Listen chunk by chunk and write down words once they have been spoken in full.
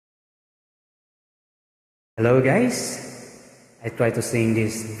Hello guys, I try to sing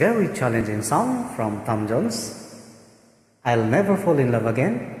this very challenging song from Tom Jones, I'll Never Fall in Love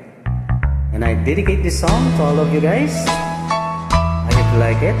Again, and I dedicate this song to all of you guys. I hope you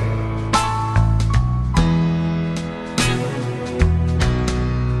like it.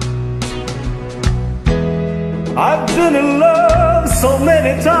 I've been in love so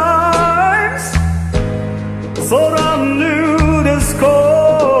many times, thought I knew the score,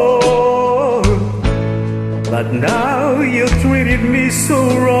 but now you treated me so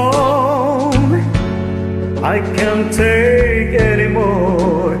wrong. I can't take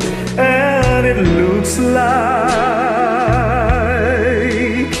anymore, and it looks like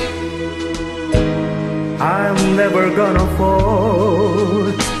I'm never gonna fall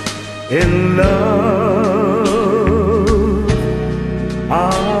in love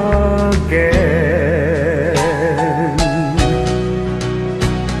again.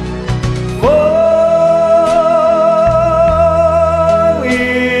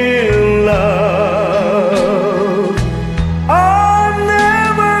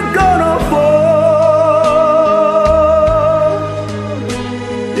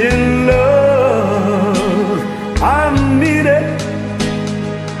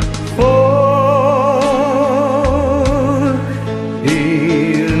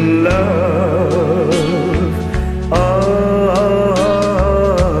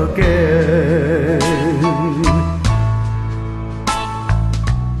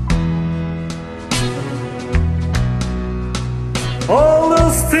 All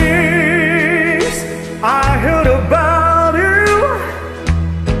those things I heard about you,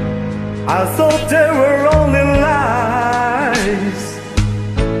 I thought they were only lies.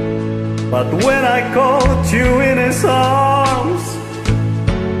 But when I caught you in his arms,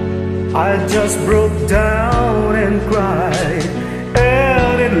 I just broke down and cried.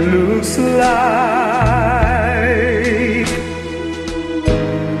 And it looks like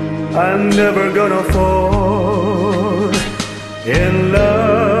I'm never gonna fall in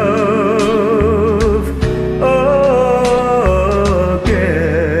love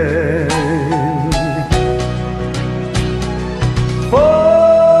again. Fall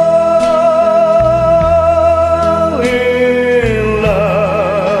in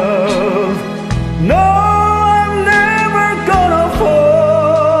love. No, I'm never gonna fall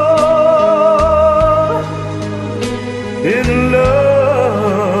in love.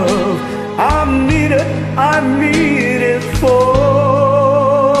 I need it for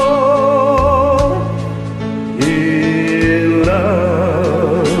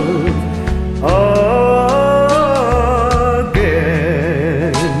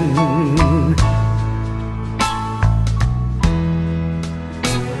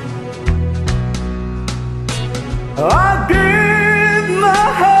I give my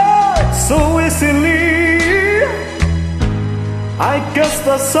heart so easily, I cast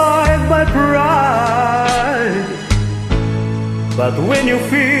aside my pride. But when you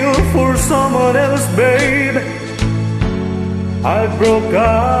feel for someone else, babe, I broke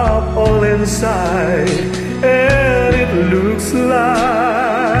up all inside. And it looks like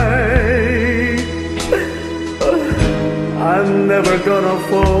I'm never gonna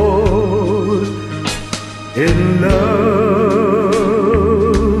fall in love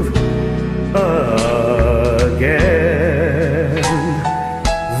again.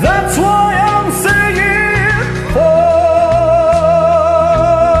 That's why I'm singing, fall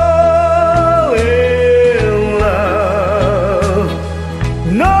in love.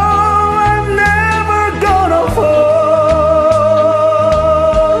 No, I'm never gonna fall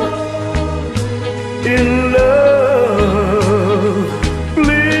in love.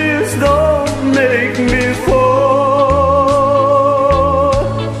 Please don't make me fall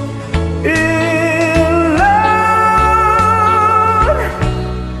in love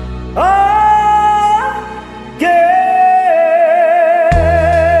again.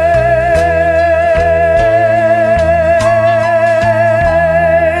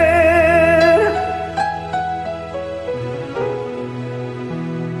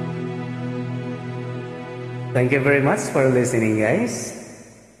 Thank you very much for listening, guys,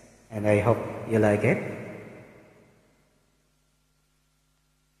 and I hope you like it.